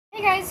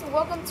Hey guys,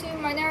 welcome to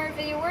my another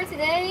video where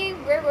today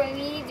we're going to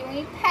be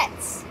doing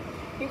pets.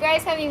 You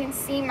guys haven't even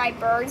seen my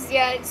birds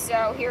yet,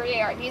 so here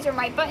they are. These are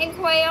my button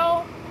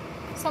quail.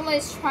 Someone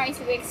is trying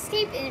to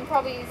escape and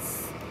probably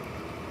is,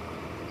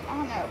 I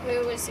don't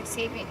know who is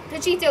escaping.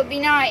 Pachito,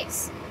 be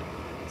nice.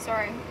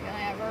 Sorry, we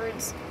only have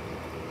birds.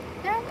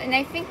 No, and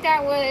I think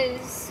that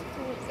was,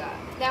 who was that?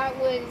 That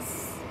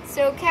was,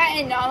 so Cat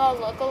and Nala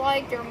look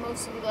alike. They're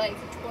mostly like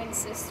twin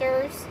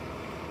sisters.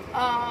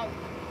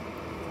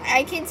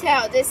 I can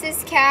tell this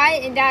is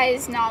Cat and that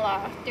is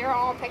Nala. They're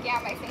all pecking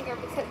at my finger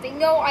because they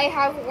know I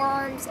have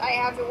worms. I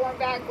have the worm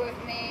bag with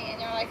me, and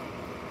they're like,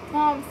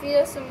 "Mom, feed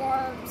us some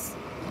worms."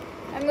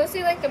 I'm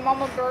mostly like the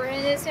mama bird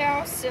in this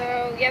house,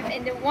 so yep.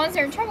 And the ones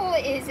that are in trouble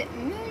is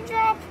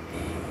Moondrop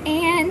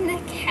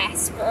and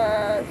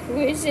Casper,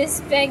 who is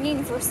just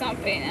begging for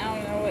something. I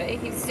don't know what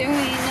he's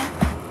doing.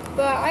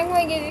 But I'm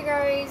going to give you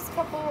guys a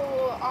couple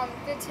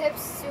good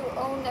tips to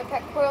own a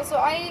pet quail. So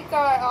I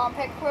got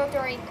pet quail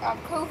during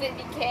COVID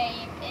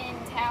became in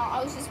town.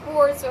 I was just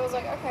bored, so I was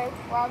like, okay,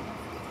 well,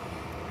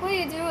 what do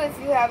you do if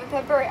you have a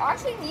pet bird?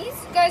 Actually, these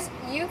guys,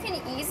 you can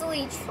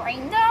easily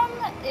train them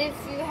if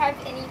you have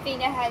anything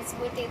that has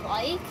what they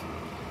like.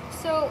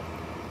 So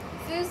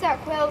foods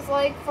that quails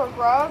like for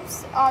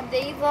grubs,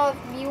 they love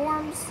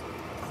mealworms,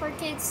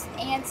 crickets,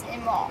 ants,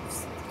 and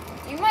moths.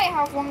 You might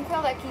have one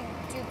quail that can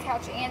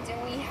catch ants,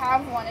 and we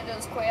have one of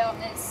those quail,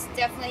 and it's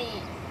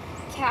definitely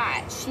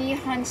Cat. She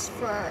hunts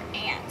for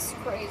ants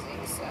crazy,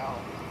 so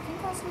I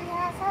think that's we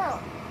have her.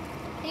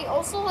 They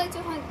also like to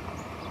hunt,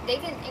 they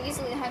can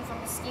easily hunt for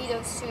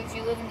mosquitoes too if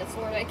you live in the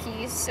Florida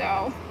Keys,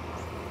 so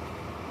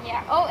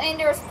yeah. Oh, and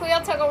there's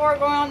quail tug of war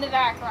going on in the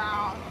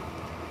background.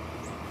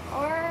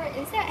 Or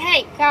is that,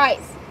 hey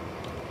guys,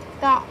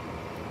 stop.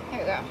 Here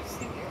we go.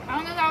 I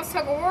don't know if that was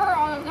tug of war,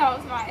 I don't know if that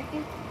was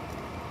mine.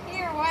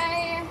 Either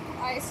way,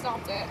 I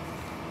stopped it.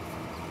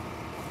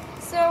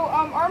 So,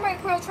 are my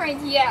quail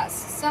trained? Yes.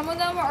 Some of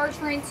them are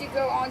trained to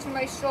go onto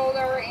my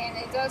shoulder, and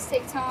it does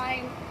take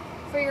time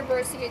for your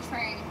birds to get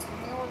trained.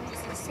 Or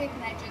just a stick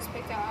and I just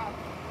picked up.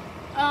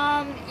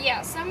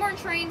 Yeah, some are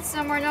trained,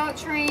 some are not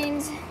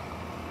trained.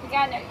 You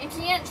gotta know, you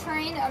can't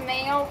train a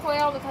male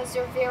quail because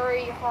they're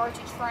very hard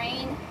to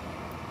train.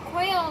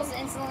 Quails,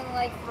 incidentally,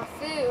 like for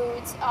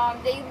foods,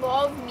 they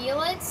love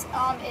millets.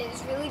 It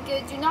is really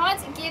good. Do not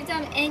give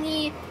them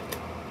any,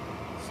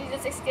 she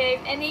just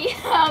escaped, any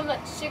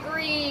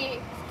sugary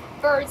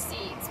bird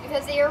seeds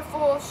because they are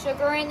full of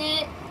sugar in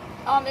it.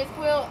 If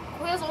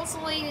quails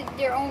also lay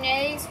their own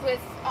eggs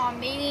with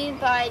mating,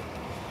 but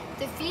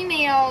the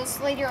females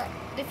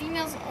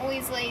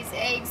always lays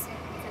eggs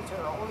because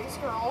they're always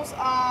girls.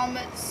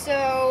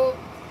 So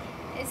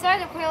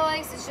inside the quail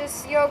eggs is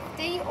just yolk.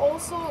 They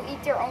also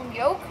eat their own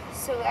yolk,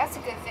 so that's a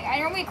good thing. I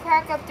normally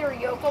crack up their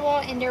yolk a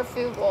lot in their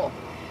food bowl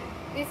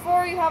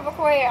before you have a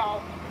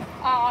quail.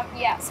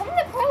 Yeah, some of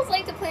the quails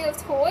like to play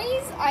with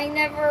toys. I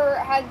never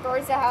had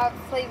birds that have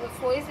played with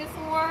toys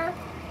before,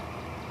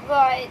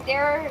 but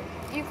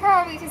you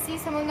probably can see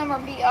some of them are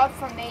beat up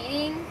from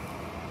mating.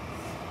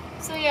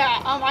 So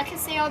yeah, I can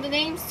say all the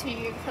names to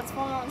you because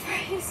one of them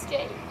tried to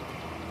escape.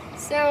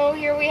 So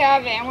here we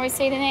have it. I'm going to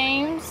say the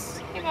names.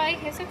 Hey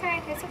buddy, it's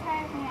okay, it's okay.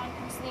 Hang on,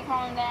 I'm just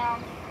calm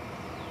down.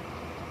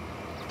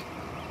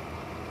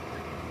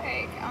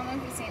 Okay, I don't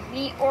know if you've seen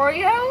me.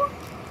 Oreo?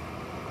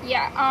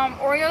 Yeah,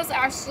 Oreo's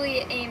actually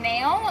a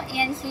male,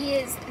 and he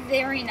is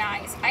very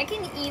nice. I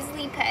can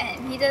easily pet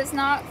him. He does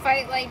not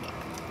fight like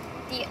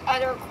the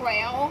other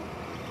quail.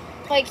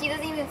 Like, he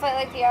doesn't even fight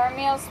like the other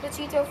males.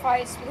 Pachito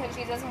fights because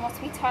she doesn't want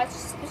to be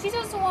touched.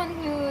 Pachito's the one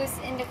who's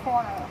in the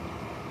corner.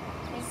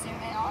 Let me zoom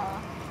in on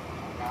her.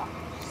 There we go.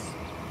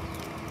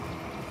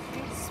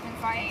 She's been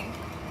fighting.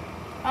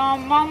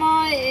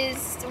 Mama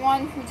is the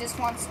one who just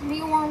wants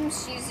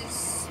mealworms.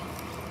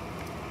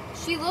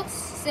 She looks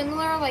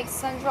similar like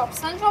Sundrop.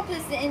 Sundrop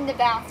is in the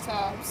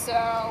bathtub, so.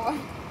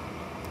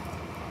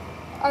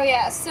 Oh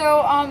yeah,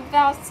 so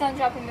about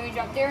Sundrop and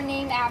Moondrop, they're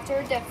named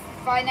after the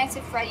Five Nights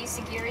at Freddy's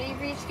Security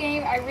Breach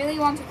game. I really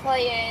want to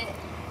play it,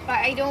 but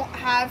I don't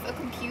have a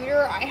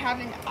computer. I have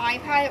an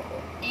iPad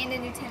and a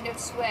Nintendo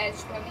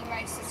Switch, but me and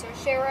my sister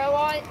share a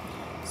lot.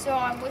 So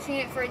I'm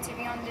wishing for it to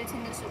be on the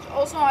Nintendo Switch.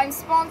 Also, I'm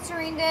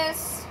sponsoring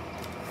this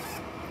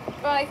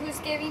by who's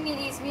giving me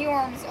these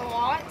mealworms a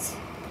lot.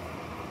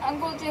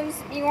 Uncle Jim's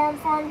Mealworm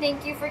Farm,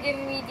 thank you for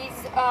giving me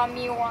these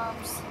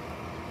mealworms.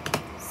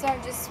 So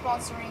I'm just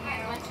sponsoring you.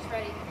 My lunch is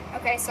ready.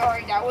 Okay,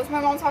 sorry, that was my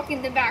mom talking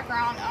in the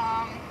background.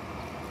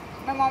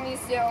 My mom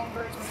used to own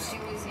birds when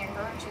she was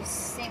younger.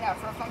 Just saying that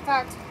for a fun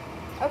fact.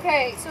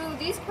 Okay, so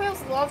these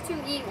quails love to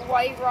eat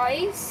white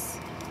rice,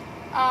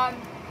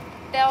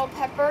 bell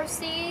pepper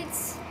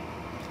seeds,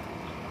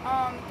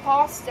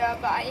 pasta,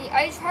 but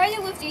I tried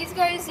it with these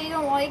guys, they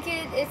don't like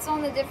it. It's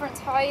on a different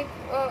type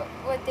of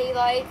what they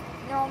like.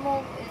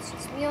 Normal, it's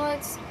just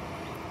millets.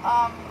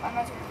 I'm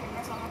about to repeat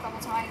myself a couple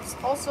times.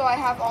 Also, I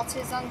have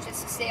autism,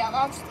 just to say out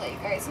loud, just to let you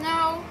guys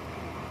know.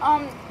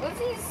 With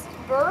these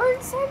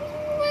birds I've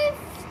been with,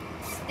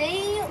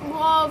 they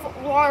love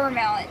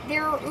watermelon.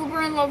 They're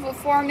uber in love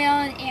with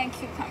watermelon and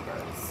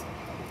cucumbers.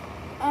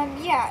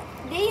 Yeah,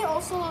 they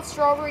also love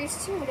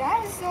strawberries too.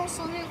 That is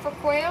also new for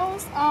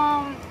quails.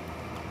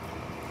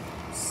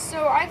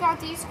 So I got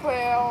these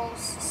quails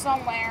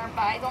somewhere,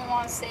 but I don't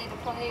want to say the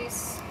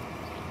place.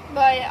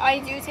 But I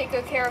do take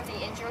good care of the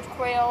injured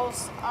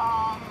quails.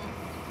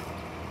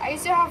 I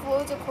used to have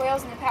loads of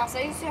quails in the past.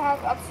 I used to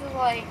have up to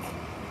like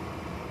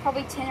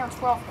probably 10 or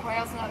 12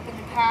 quails in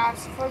the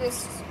past. For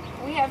this,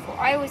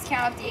 I always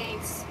count up the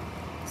eggs.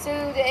 So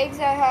the eggs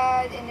I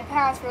had in the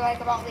past were like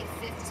about like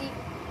 50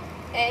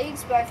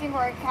 eggs, but I think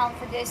what I count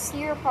for this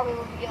year probably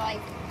will be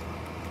like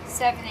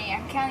 70.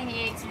 I'm counting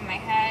the eggs in my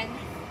head.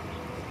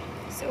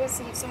 So let's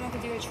see if someone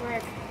could do a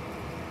trick.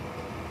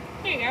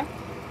 There you go.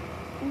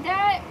 And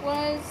that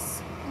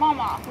was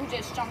Mama, who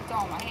just jumped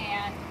on my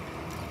hand.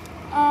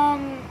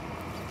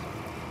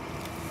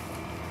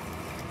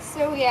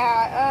 So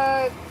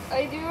yeah,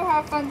 I do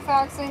have fun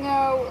facts, I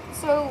know.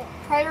 So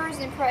predators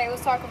and prey,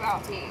 let's talk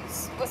about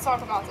these. Let's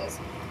talk about this.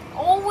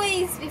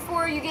 Always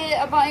before you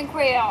get a button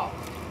quail,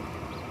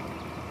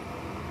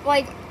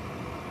 like,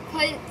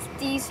 put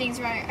these things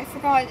right. I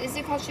forgot, is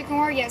it called chicken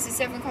wire? Yes, it's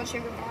definitely called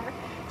chicken wire.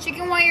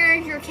 Chicken wire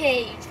in your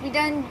cage. We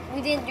didn't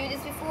do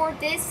this before.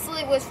 This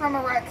slit was from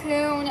a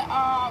raccoon.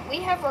 We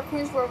have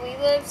raccoons where we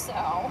live,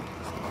 so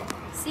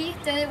see,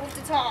 done it with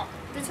the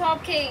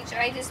top cage.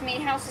 I just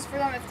made houses for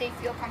them if they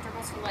feel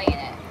comfortable to lay in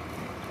it.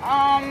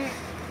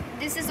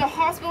 This is a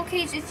hospital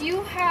cage. If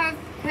you have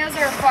quails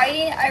that are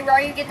fighting, I'd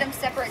rather get them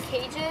separate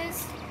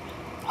cages.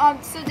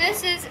 So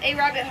this is a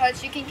rabbit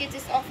hutch. You can get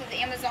this off of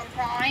Amazon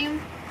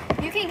Prime.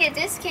 You can get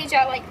this cage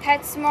at like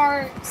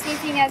PetSmart, same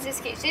thing as this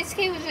cage. This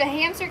cage was a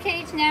hamster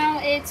cage, now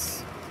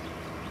it's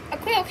a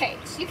quail cage.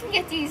 You can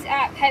get these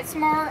at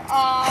PetSmart.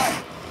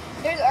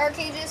 There's our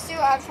cages too.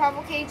 I have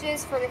travel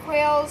cages for the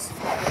quails.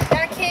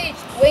 That cage,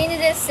 way in the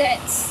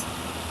distance.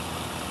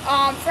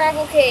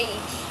 Travel cage.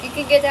 You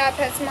can get that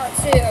at PetSmart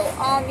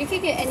too. You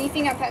can get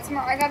anything at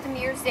PetSmart. I got the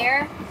mirrors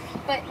there.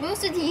 But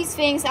most of these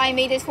things I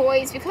made as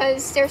toys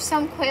because there's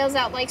some quails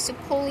that like to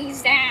pull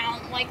these down,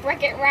 like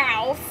Wreck-It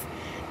Ralph.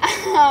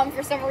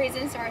 For some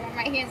reason, sorry,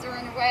 my hands are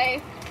in the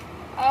way.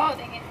 Oh,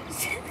 dang it.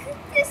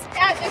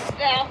 That just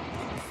fell.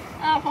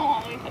 Hold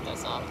on, let me put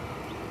this up.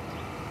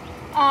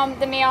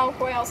 The male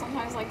quail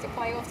sometimes like to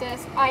play with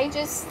this. I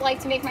just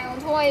like to make my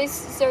own toys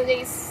so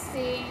they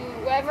see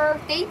whoever.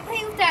 They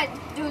play with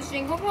those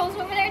jingle bells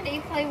over there, they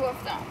play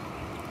with them.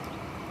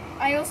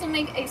 I also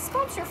make a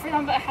sculpture for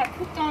them, but I have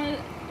pooped on it,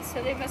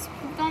 so they must have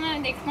pooped on it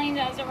and they claimed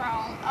it as their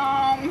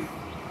own.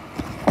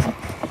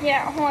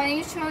 Yeah, hold on, I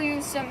need to show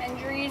you some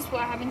injuries,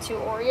 what happened to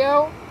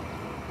Oreo.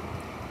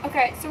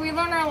 Okay, so we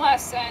learned our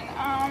lesson.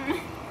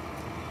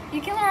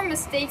 You can learn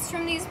mistakes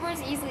from these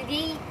birds easily.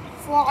 They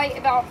fly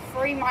about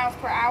 40 miles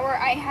per hour.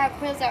 I have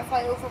quails that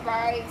fly over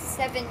by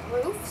 7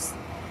 roofs.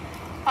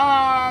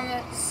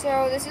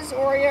 So this is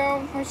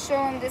Oreo. We're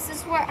showing this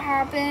is what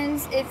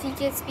happens if he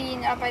gets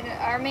beaten up by the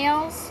other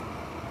males.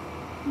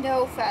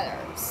 No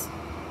feathers.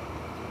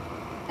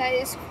 That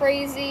is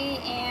crazy,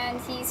 and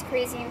he's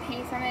crazy in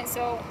pain from it,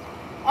 so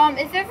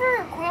if ever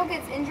a quail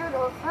gets injured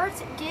or hurt,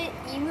 get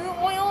emu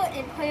oil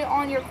and put it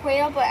on your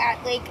quail, but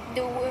at like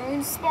the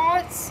wound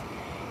spots,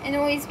 and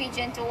always be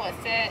gentle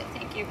with it.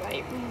 Thank you,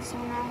 buddy. Being so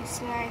nice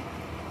today.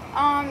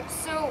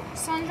 So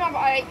sun drop,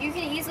 you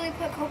can easily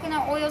put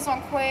coconut oils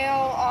on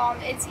quail.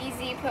 It's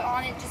easy to put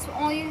on it. Just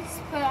only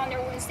put it on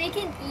their wounds. They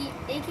can eat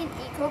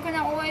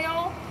coconut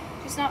oil,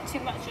 just not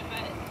too much of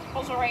it.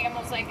 Also, right,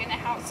 almost like in a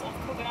house of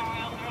coconut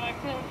oil. They're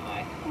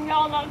like, we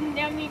all love them.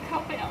 They need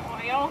coconut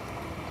oil.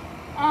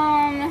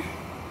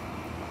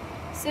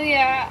 So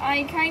yeah,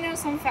 I kind of know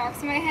some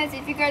facts in my head.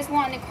 If you guys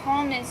want in the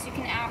comments, you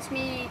can ask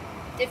me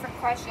different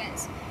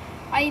questions.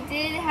 I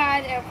did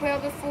had a quail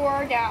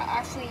before that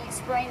actually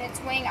sprained its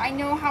wing. I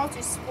know how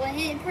to splint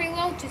it pretty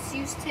well. Just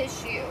use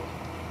tissue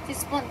to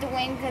splint the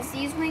wing because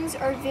these wings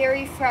are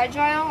very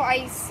fragile.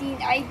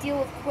 I deal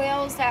with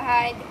quails that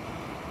had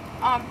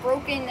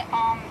broken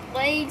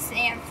legs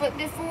and foot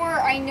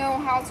before. I know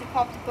how to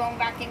pop the bone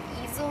back in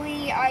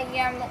easily. I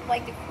am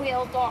like the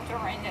quail doctor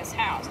in this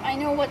house. I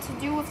know what to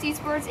do with these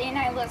birds and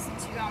I listen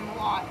to them a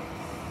lot.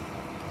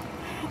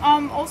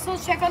 Also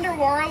check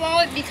underwater a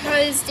lot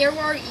because their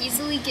water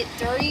easily get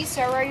dirty,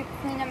 so I already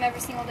clean them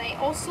every single day.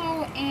 Also,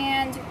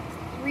 and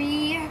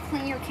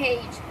re-clean your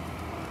cage.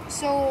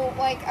 So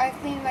like I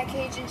cleaned my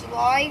cage in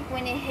July.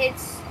 When it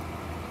hits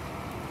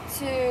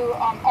to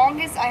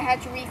August, I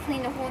had to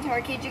re-clean the whole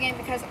entire cage again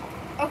because,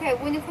 okay,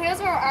 when the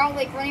quails are out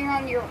like running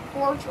around your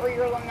porch or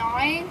your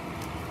lanai,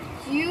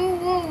 you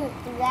will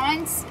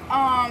want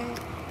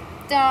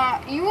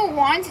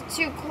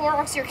to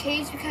Clorox your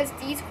cage because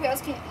these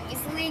quails can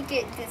easily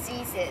get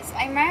diseases.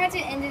 I might have to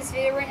end this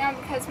video right now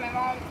because my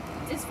mom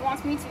just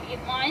wants me to eat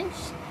lunch.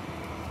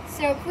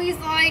 So please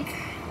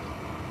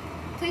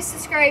please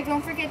subscribe.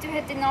 Don't forget to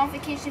hit the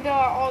notification bell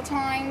at all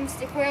times.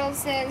 The quail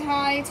said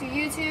hi to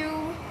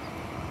YouTube.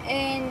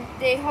 And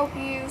they hope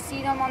you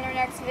see them on their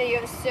next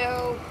video.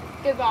 So,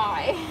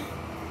 goodbye.